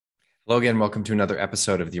Hello again. Welcome to another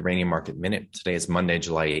episode of the Uranium Market Minute. Today is Monday,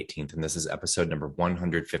 July 18th, and this is episode number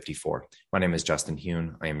 154. My name is Justin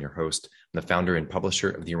Hune. I am your host. I'm the founder and publisher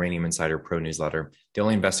of the Uranium Insider Pro newsletter, the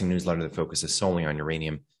only investing newsletter that focuses solely on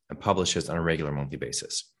uranium and publishes on a regular monthly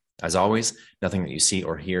basis. As always, nothing that you see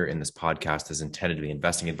or hear in this podcast is intended to be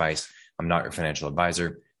investing advice. I'm not your financial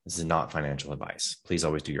advisor. This is not financial advice. Please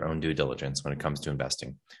always do your own due diligence when it comes to investing,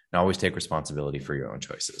 and always take responsibility for your own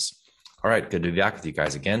choices. All right, good to be back with you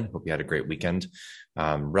guys again. Hope you had a great weekend.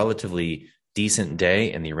 Relatively decent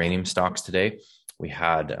day in the uranium stocks today. We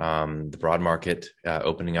had the broad market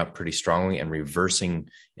opening up pretty strongly and reversing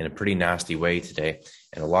in a pretty nasty way today.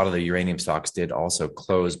 And a lot of the uranium stocks did also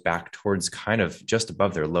close back towards kind of just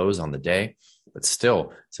above their lows on the day, but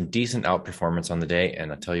still some decent outperformance on the day.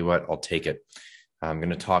 And I'll tell you what, I'll take it. I'm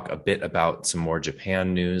going to talk a bit about some more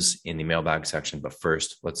Japan news in the mailbag section. But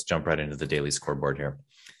first, let's jump right into the daily scoreboard here.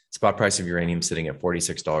 Spot price of uranium sitting at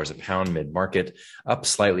 $46 a pound mid-market, up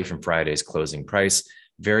slightly from Friday's closing price.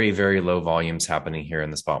 Very, very low volumes happening here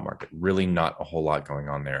in the spot market. Really not a whole lot going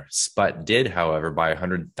on there. Spot did, however, buy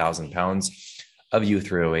 100,000 pounds of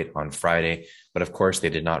U3O8 on Friday, but of course they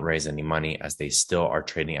did not raise any money as they still are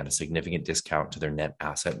trading at a significant discount to their net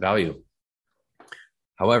asset value.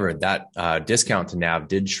 However, that discount to NAV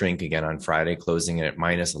did shrink again on Friday, closing in at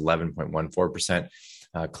minus 11.14%.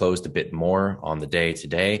 Closed a bit more on the day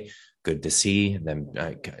today. Good to see them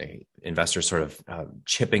investors sort of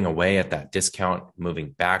chipping away at that discount, moving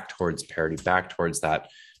back towards parity, back towards that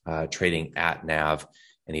trading at NAV.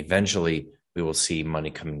 And eventually we will see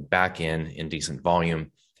money coming back in decent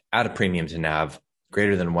volume at a premium to NAV,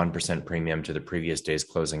 greater than 1% premium to the previous day's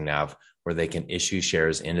closing NAV, where they can issue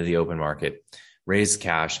shares into the open market, raise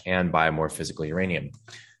cash, and buy more physical uranium.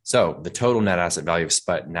 So the total net asset value of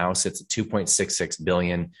SPUT now sits at 2.66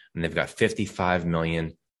 billion, and they've got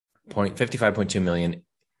 55.2 million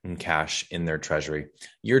in cash in their treasury.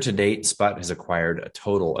 Year to date, SPUT has acquired a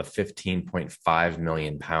total of 15.5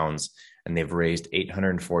 million pounds, and they've raised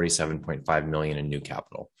 847.5 million in new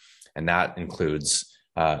capital. And that includes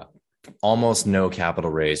almost no capital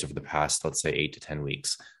raised over the past, let's say, 8 to 10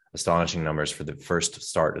 weeks. Astonishing numbers for the first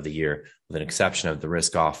start of the year, with an exception of the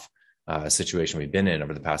risk-off situation we've been in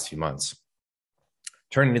over the past few months.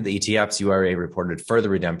 Turning to the ETFs, URA reported further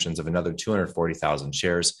redemptions of another 240,000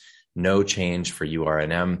 shares. No change for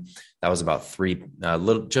URNM. That was about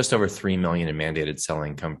just over 3 million in mandated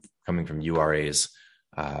selling coming from URA's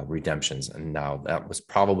redemptions. And now that was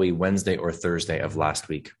probably Wednesday or Thursday of last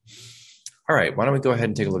week. All right, why don't we go ahead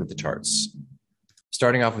and take a look at the charts.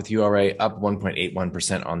 Starting off with URA, up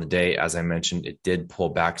 1.81% on the day. As I mentioned, it did pull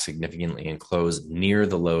back significantly and close near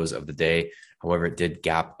the lows of the day. However, it did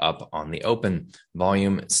gap up on the open.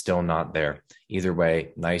 Volume still not there. Either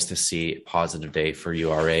way, nice to see a positive day for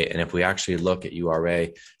URA. And if we actually look at URA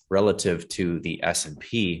relative to the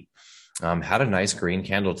S&P, had a nice green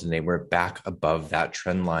candle today. We're back above that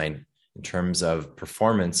trend line in terms of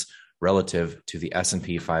performance relative to the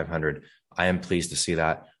S&P 500. I am pleased to see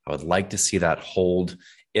that. I would like to see that hold.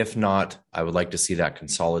 If not, I would like to see that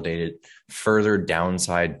consolidated. Further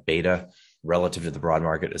downside beta relative to the broad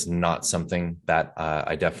market is not something that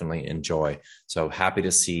I definitely enjoy. So happy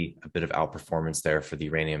to see a bit of outperformance there for the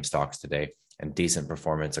uranium stocks today, and decent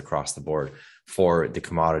performance across the board for the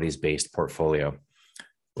commodities-based portfolio.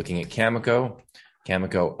 Looking at Cameco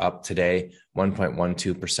up today,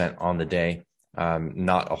 1.12% on the day.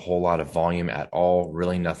 Not a whole lot of volume at all,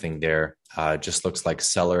 really nothing there. Just looks like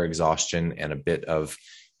seller exhaustion and a bit of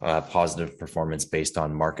positive performance based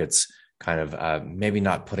on markets kind of maybe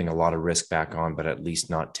not putting a lot of risk back on, but at least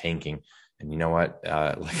not tanking. And you know what?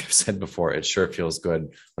 Like I've said before, it sure feels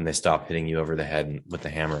good when they stop hitting you over the head with the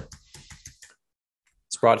hammer.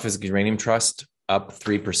 Sprott Physical Uranium Trust up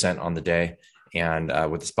 3% on the day, and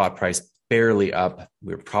with the spot price barely up,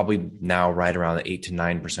 we're probably now right around the 8 to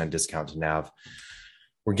 9% discount to NAV.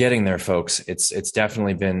 We're getting there, folks. It's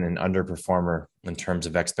definitely been an underperformer in terms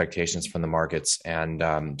of expectations from the markets. And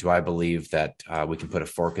do I believe that we can put a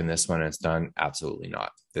fork in this when it's done? Absolutely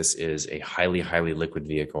not. This is a highly, highly liquid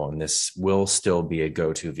vehicle, and this will still be a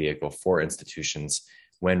go-to vehicle for institutions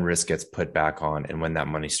when risk gets put back on and when that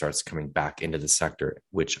money starts coming back into the sector,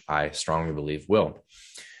 which I strongly believe will.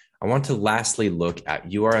 I want to lastly look at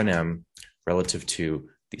URNM relative to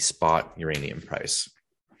the spot uranium price.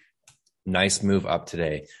 Nice move up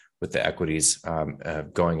today with the equities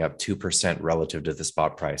going up 2% relative to the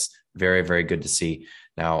spot price. Very, very good to see.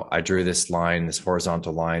 Now, I drew this line, this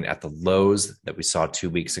horizontal line at the lows that we saw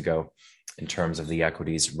 2 weeks ago in terms of the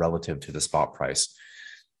equities relative to the spot price.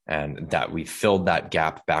 and that we filled that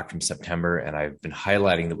gap back from September. And I've been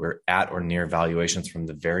highlighting that we're at or near valuations from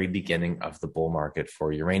the very beginning of the bull market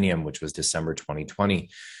for uranium, which was December 2020.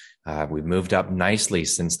 We've moved up nicely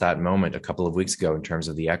since that moment a couple of weeks ago in terms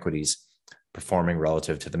of the equities performing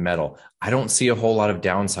relative to the metal. I don't see a whole lot of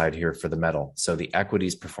downside here for the metal. So the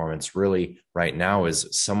equities performance really right now is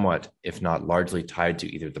somewhat, if not largely, tied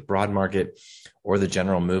to either the broad market or the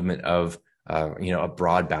general movement of a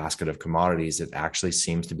broad basket of commodities. It actually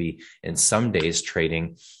seems to be in some days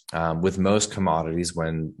trading with most commodities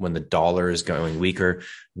when the dollar is going weaker.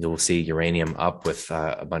 You'll see uranium up with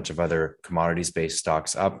a bunch of other commodities-based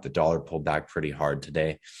stocks up. The dollar pulled back pretty hard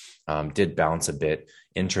today, did bounce a bit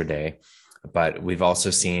intraday. But we've also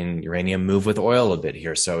seen uranium move with oil a bit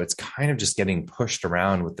here. So it's kind of just getting pushed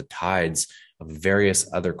around with the tides of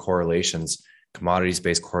various other correlations,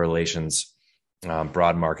 commodities-based correlations,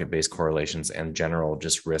 broad market-based correlations, and general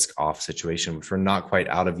just risk-off situation, which we're not quite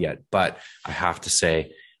out of yet. But I have to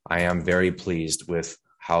say, I am very pleased with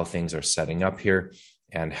how things are setting up here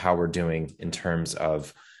and how we're doing in terms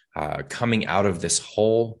of coming out of this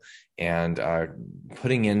hole and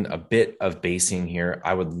putting in a bit of basing here.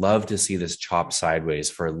 I would love to see this chop sideways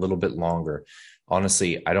for a little bit longer.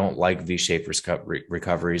 Honestly, I don't like V-shaped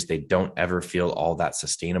recoveries. They don't ever feel all that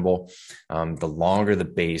sustainable. The longer the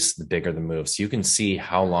base, the bigger the move. So you can see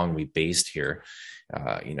how long we based here,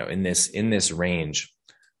 in this range,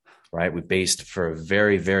 right? We based for a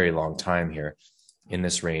very, very long time here in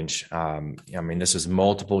this range. This was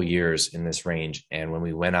multiple years in this range. And when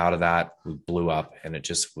we went out of that, we blew up, and it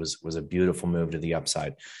just was a beautiful move to the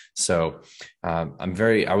upside. So I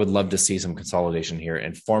would love to see some consolidation here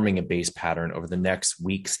and forming a base pattern over the next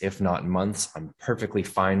weeks, if not months. I'm perfectly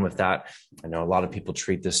fine with that. I know a lot of people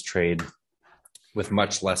treat this trade with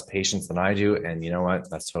much less patience than I do. And you know what?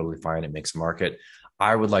 That's totally fine. It makes a market.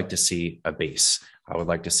 I would like to see a base. I would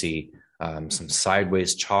like to see some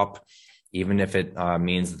sideways chop, even if it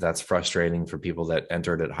means that that's frustrating for people that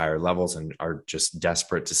entered at higher levels and are just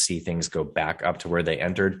desperate to see things go back up to where they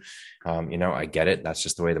entered. I get it. That's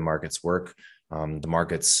just the way the markets work. The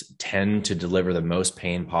markets tend to deliver the most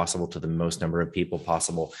pain possible to the most number of people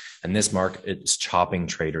possible. And this market is chopping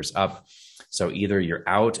traders up. So either you're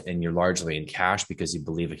out and you're largely in cash because you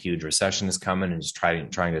believe a huge recession is coming and just trying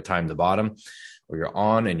to time the bottom, or you're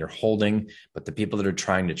on and you're holding. But the people that are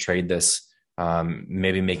trying to trade this,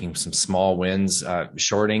 maybe making some small wins,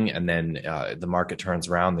 shorting, and then the market turns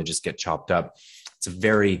around, they just get chopped up. It's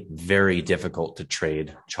very, very difficult to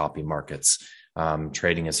trade choppy markets.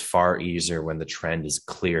 Trading is far easier when the trend is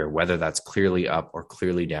clear, whether that's clearly up or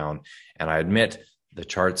clearly down. And I admit the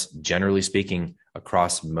charts, generally speaking,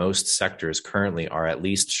 across most sectors currently are at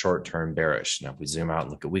least short-term bearish. Now, if we zoom out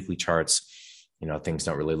and look at weekly charts, things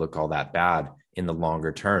don't really look all that bad in the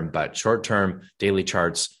longer term, but short-term daily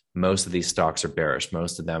charts, most of these stocks are bearish.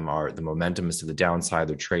 Most of them are, the momentum is to the downside.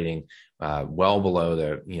 They're trading well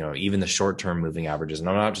below even the short-term moving averages. And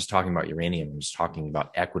I'm not just talking about uranium. I'm just talking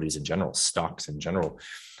about equities in general, stocks in general.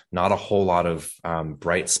 Not a whole lot of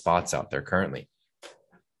bright spots out there currently.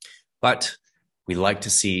 But we like to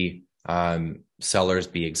see sellers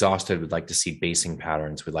be exhausted. We'd like to see basing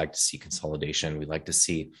patterns. We'd like to see consolidation. We'd like to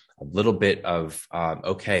see a little bit of,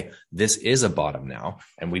 okay, this is a bottom now,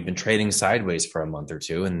 and we've been trading sideways for a month or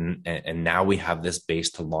two, and now we have this base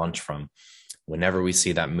to launch from whenever we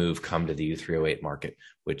see that move come to the U308 market,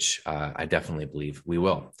 which I definitely believe we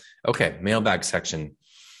will. Okay, mailbag section.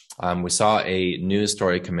 We saw a news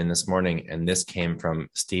story come in this morning, and this came from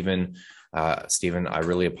Stephen. Stephen, I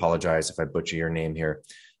really apologize if I butcher your name here.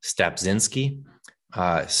 Stapczynski.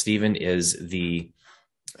 Stephen is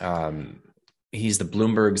he's the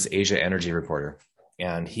Bloomberg's Asia Energy reporter,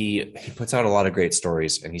 and he puts out a lot of great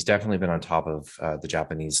stories, and he's definitely been on top of the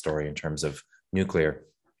Japanese story in terms of nuclear.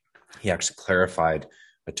 He actually clarified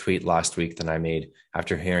a tweet last week that I made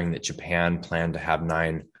after hearing that Japan planned to have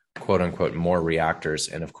 9 quote unquote more reactors,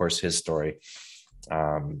 and of course his story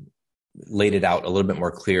laid it out a little bit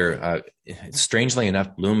more clear. Strangely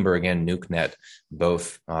enough, Bloomberg and NukeNet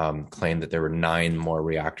both claimed that there were 9 more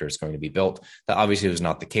reactors going to be built. That obviously was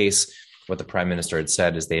not the case. What the prime minister had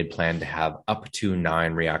said is they had planned to have up to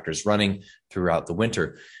 9 reactors running throughout the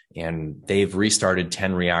winter, and they've restarted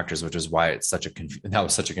 10 reactors, which is why it's that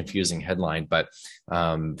was such a confusing headline. But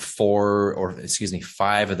 5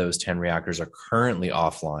 of those 10 reactors are currently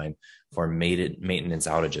offline for maintenance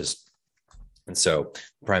outages. And so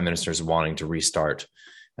the prime minister is wanting to restart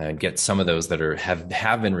and get some of those that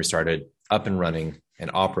have been restarted up and running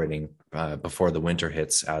and operating before the winter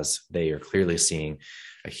hits, as they are clearly seeing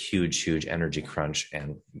a huge energy crunch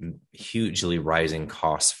and hugely rising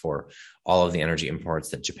costs for all of the energy imports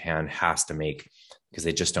that Japan has to make because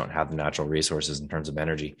they just don't have the natural resources in terms of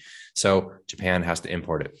energy. So Japan has to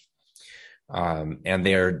import it. And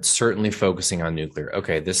they are certainly focusing on nuclear.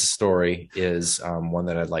 Okay, this story is one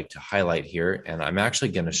that I'd like to highlight here. And I'm actually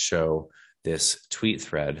going to show this tweet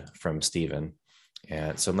thread from Stephen.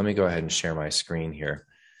 And so let me go ahead and share my screen here.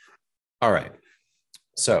 All right.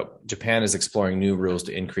 So Japan is exploring new rules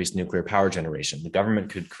to increase nuclear power generation. The government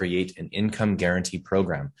could create an income guarantee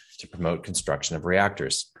program to promote construction of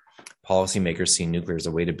reactors. Policymakers see nuclear as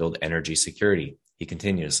a way to build energy security. He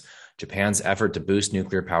continues, Japan's effort to boost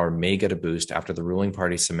nuclear power may get a boost after the ruling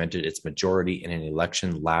party cemented its majority in an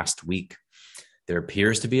election last week. There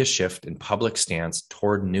appears to be a shift in public stance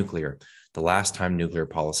toward nuclear. The last time nuclear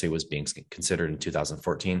policy was being considered in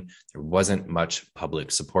 2014, there wasn't much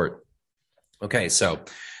public support. Okay, so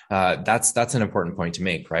that's an important point to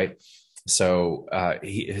make, right? So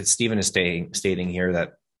Stephen is stating here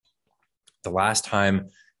that the last time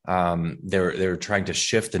they're trying to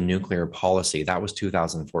shift the nuclear policy, that was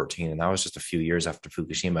 2014, and that was just a few years after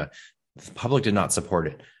Fukushima. The public did not support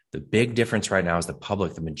it. The big difference right now is the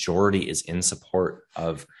public, the majority is in support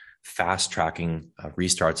of fast tracking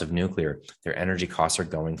restarts of nuclear. Their energy costs are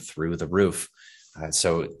going through the roof.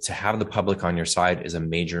 So to have the public on your side is a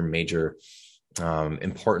major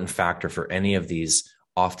important factor for any of these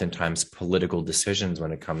oftentimes political decisions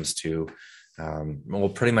when it comes to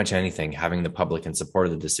pretty much anything. Having the public in support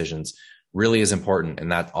of the decisions really is important,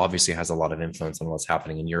 and that obviously has a lot of influence on what's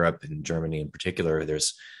happening in Europe and Germany in particular.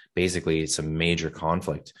 There's basically some major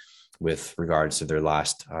conflict with regards to their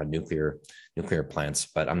last nuclear plants,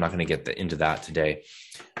 but I'm not going to get into that today.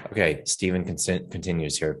 Okay, Stephen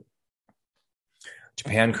continues here.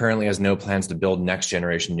 Japan currently has no plans to build next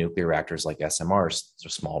generation nuclear reactors like SMRs, so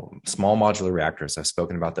small modular reactors. I've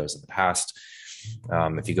spoken about those in the past.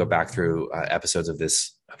 If you go back through episodes of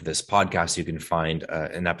this podcast, you can find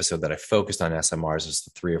an episode that I focused on SMRs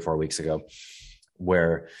just 3 or 4 weeks ago,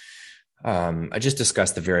 where I just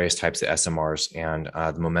discussed the various types of SMRs and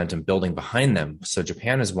the momentum building behind them. So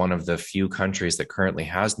Japan is one of the few countries that currently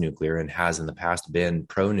has nuclear and has in the past been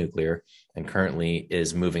pro-nuclear and currently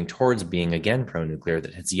is moving towards being again pro-nuclear,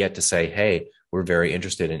 that has yet to say, hey, we're very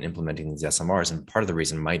interested in implementing these SMRs. And part of the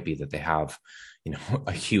reason might be that they have,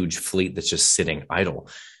 a huge fleet that's just sitting idle.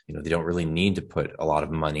 They don't really need to put a lot of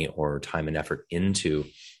money or time and effort into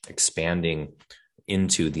expanding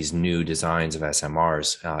into these new designs of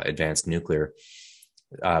SMRs, advanced nuclear.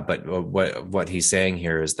 But what he's saying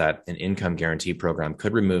here is that an income guarantee program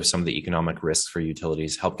could remove some of the economic risks for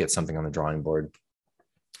utilities, help get something on the drawing board.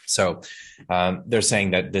 So they're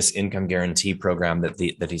saying that this income guarantee program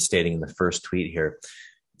that he's stating in the first tweet here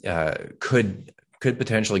could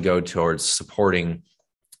potentially go towards supporting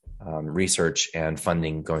research and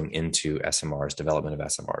funding going into SMRs, development of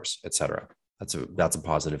SMRs, et cetera. That's a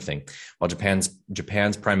positive thing. While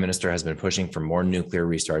Japan's prime minister has been pushing for more nuclear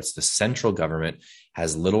restarts, the central government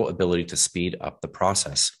has little ability to speed up the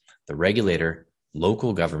process. The regulator,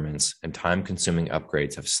 local governments, and time-consuming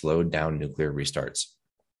upgrades have slowed down nuclear restarts.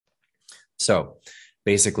 So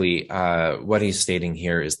basically, what he's stating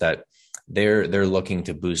here is that they're looking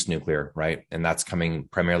to boost nuclear, right? And that's coming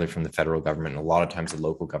primarily from the federal government. And a lot of times the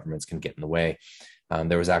local governments can get in the way.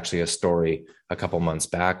 There was actually a story a couple months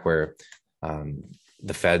back where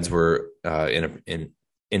the feds were in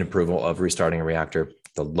approval of restarting a reactor.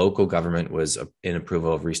 The local government was in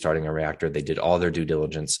approval of restarting a reactor. They did all their due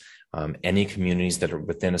diligence. Any communities that are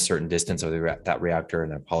within a certain distance of that reactor,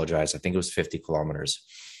 and I apologize, I think it was 50 kilometers.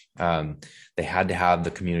 They had to have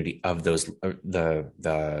the community of those,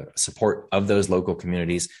 the support of those local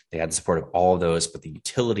communities. They had the support of all of those, but the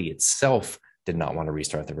utility itself did not want to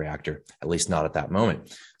restart the reactor, at least not at that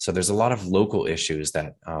moment. So there's a lot of local issues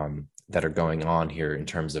that are going on here in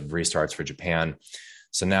terms of restarts for Japan.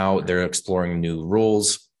 So now they're exploring new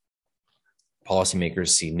rules. Policymakers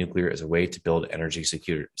see nuclear as a way to build energy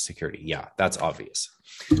security. Yeah, that's obvious.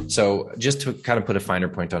 So just to kind of put a finer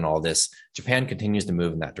point on all this, Japan continues to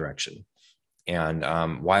move in that direction. And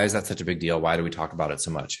why is that such a big deal? Why do we talk about it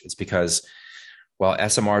so much? It's because, well,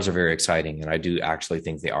 SMRs are very exciting, and I do actually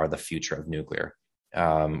think they are the future of nuclear.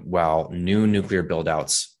 While new nuclear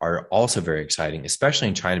buildouts are also very exciting, especially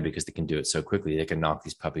in China, because they can do it so quickly. They can knock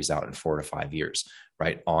these puppies out in 4 to 5 years,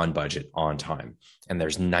 right? On budget, on time. And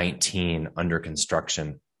there's 19 under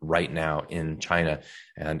construction right now in China.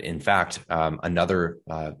 And in fact, another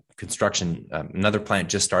plant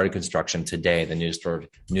just started construction today. The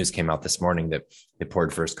news came out this morning that they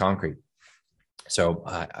poured first concrete. So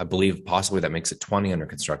I believe possibly that makes it 20 under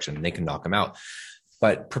construction, and they can knock them out.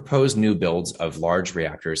 But proposed new builds of large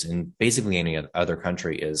reactors in basically any other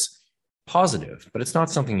country is positive, but it's not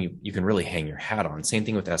something you can really hang your hat on. Same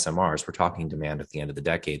thing with SMRs. We're talking demand at the end of the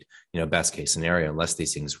decade, best case scenario, unless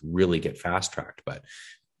these things really get fast tracked. But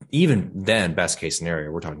even then, best case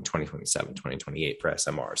scenario, we're talking 2027, 2028 for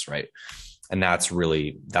SMRs, right? And that's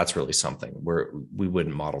really something where we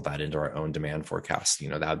wouldn't model that into our own demand forecast.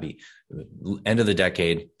 That would be end of the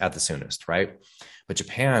decade at the soonest, right? But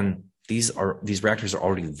Japan, these reactors are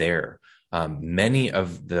already there. Many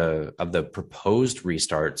of the proposed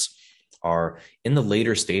restarts are in the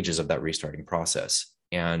later stages of that restarting process.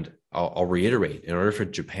 And I'll reiterate, in order for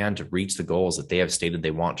Japan to reach the goals that they have stated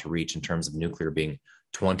they want to reach in terms of nuclear being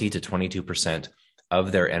 20 to 22%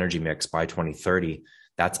 of their energy mix by 2030,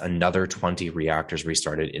 that's another 20 reactors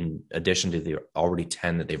restarted in addition to the already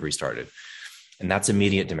 10 that they've restarted. And that's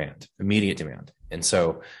immediate demand. And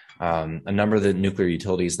so a number of the nuclear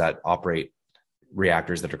utilities that operate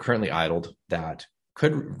reactors that are currently idled that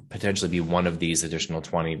could potentially be one of these additional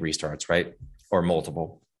 20 restarts, right? Or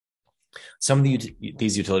multiple. Some of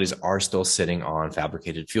these utilities are still sitting on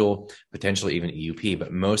fabricated fuel, potentially even EUP,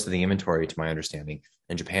 but most of the inventory, to my understanding,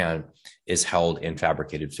 in Japan is held in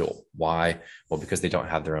fabricated fuel. Why? Well, because they don't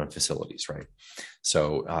have their own facilities, right?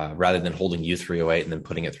 So rather than holding U3O8 and then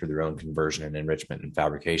putting it through their own conversion and enrichment and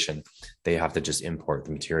fabrication, they have to just import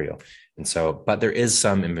the material. And so, but there is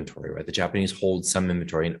some inventory, right? The Japanese hold some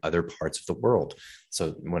inventory in other parts of the world.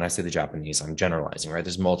 So when I say the Japanese, I'm generalizing, right?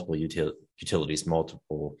 There's multiple utilities,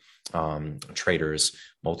 multiple traders,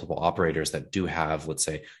 multiple operators that do have, let's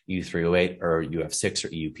say, U3O8 or UF6 or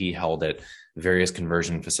EUP held at various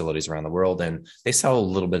conversion facilities around the world. And they sell a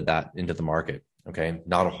little bit of that into the market. Okay.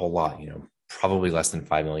 Not a whole lot, probably less than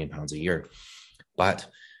 5 million pounds a year. But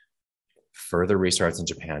further restarts in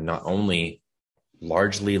Japan not only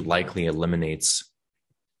largely likely eliminates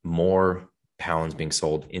more pounds being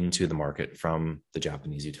sold into the market from the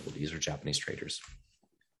Japanese utilities or Japanese traders.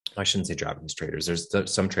 I shouldn't say Japanese traders.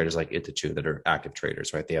 There's some traders like Itachi that are active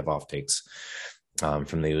traders, right? They have offtakes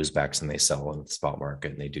from the Uzbeks and they sell in the spot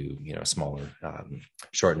market, and they do, smaller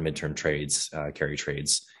short and midterm trades, carry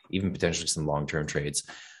trades, even potentially some long-term trades.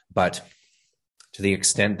 But to the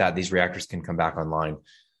extent that these reactors can come back online,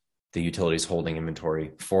 the utilities holding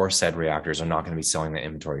inventory for said reactors are not going to be selling that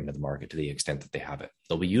inventory into the market to the extent that they have it.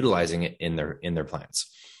 They'll be utilizing it in their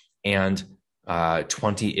plants. And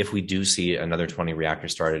 20, if we do see another 20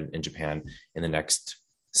 reactors started in Japan in the next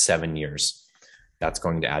 7 years, that's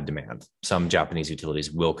going to add demand. Some Japanese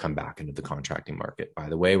utilities will come back into the contracting market. By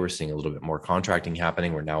the way, we're seeing a little bit more contracting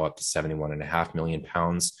happening. We're now up to 71.5 million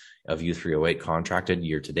pounds of U3O8 contracted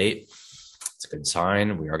year to date. It's a good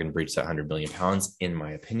sign. We are going to breach that 100 million pounds, in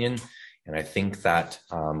my opinion. And I think that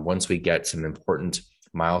once we get some important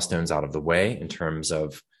milestones out of the way in terms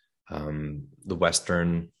of the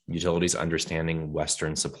Western utilities understanding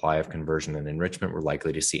Western supply of conversion and enrichment, we're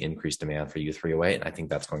likely to see increased demand for U3O8. And I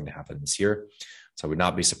think that's going to happen this year. So I would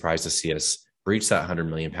not be surprised to see us breach that 100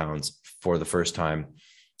 million pounds for the first time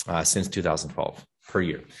since 2012 per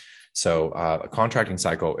year. So a contracting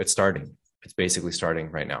cycle, it's starting. It's basically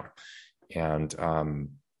starting right now. And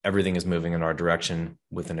everything is moving in our direction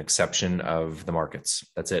with an exception of the markets.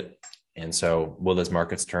 That's it. And so will those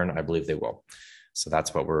markets turn? I believe they will. So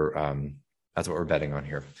that's what we're betting on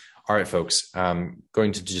here. All right, folks,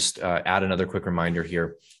 going to just add another quick reminder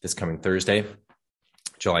here. This coming Thursday,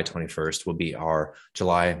 July 21st, will be our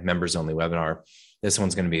July members only webinar. This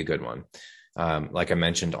one's going to be a good one. Like I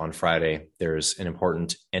mentioned on Friday, there's an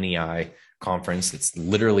important NEI conference. It's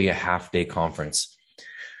literally a half-day conference.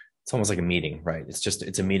 It's almost like a meeting, right?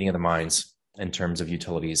 It's a meeting of the minds in terms of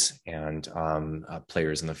utilities and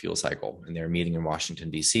players in the fuel cycle. And they're meeting in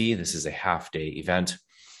Washington, D.C. This is a half-day event.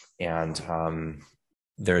 And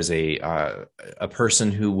there's a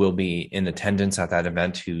person who will be in attendance at that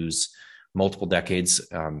event who's multiple decades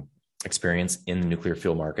experience in the nuclear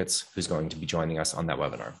fuel markets, who's going to be joining us on that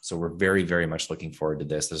webinar. So we're very, very much looking forward to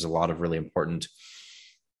this. There's a lot of really important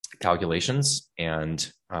calculations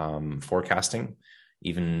and forecasting,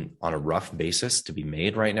 even on a rough basis, to be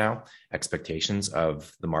made right now, expectations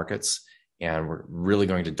of the markets. And we're really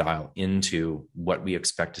going to dial into what we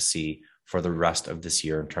expect to see for the rest of this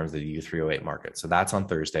year in terms of the U3O8 market. So that's on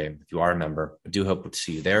Thursday. If you are a member, I do hope to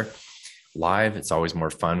see you there live. It's always more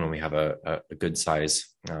fun when we have a good size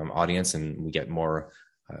audience and we get more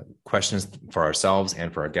questions for ourselves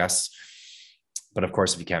and for our guests. But of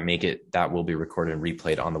course, if you can't make it, that will be recorded and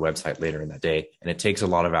replayed on the website later in that day. And it takes a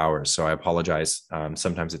lot of hours. So I apologize.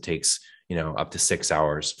 Sometimes it takes, up to 6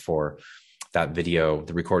 hours for that video,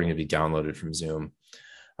 the recording to be downloaded from Zoom,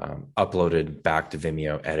 uploaded back to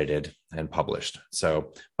Vimeo, edited and published.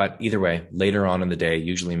 So, but either way, later on in the day,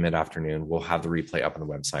 usually mid-afternoon, we'll have the replay up on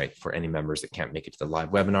the website for any members that can't make it to the live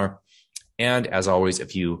webinar. And as always,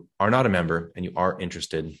 if you are not a member and you are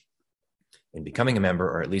interested in becoming a member,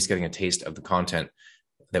 or at least getting a taste of the content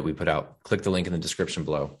that we put out, click the link in the description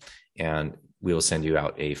below, and we will send you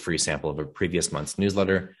out a free sample of a previous month's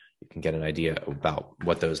newsletter. You can get an idea about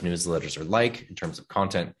what those newsletters are like in terms of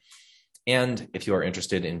content. And if you are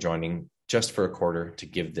interested in joining just for a quarter to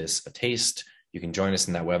give this a taste, you can join us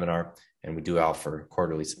in that webinar, and we do offer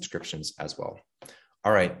quarterly subscriptions as well.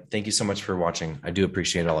 All right. Thank you so much for watching. I do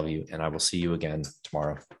appreciate all of you, and I will see you again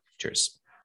tomorrow. Cheers.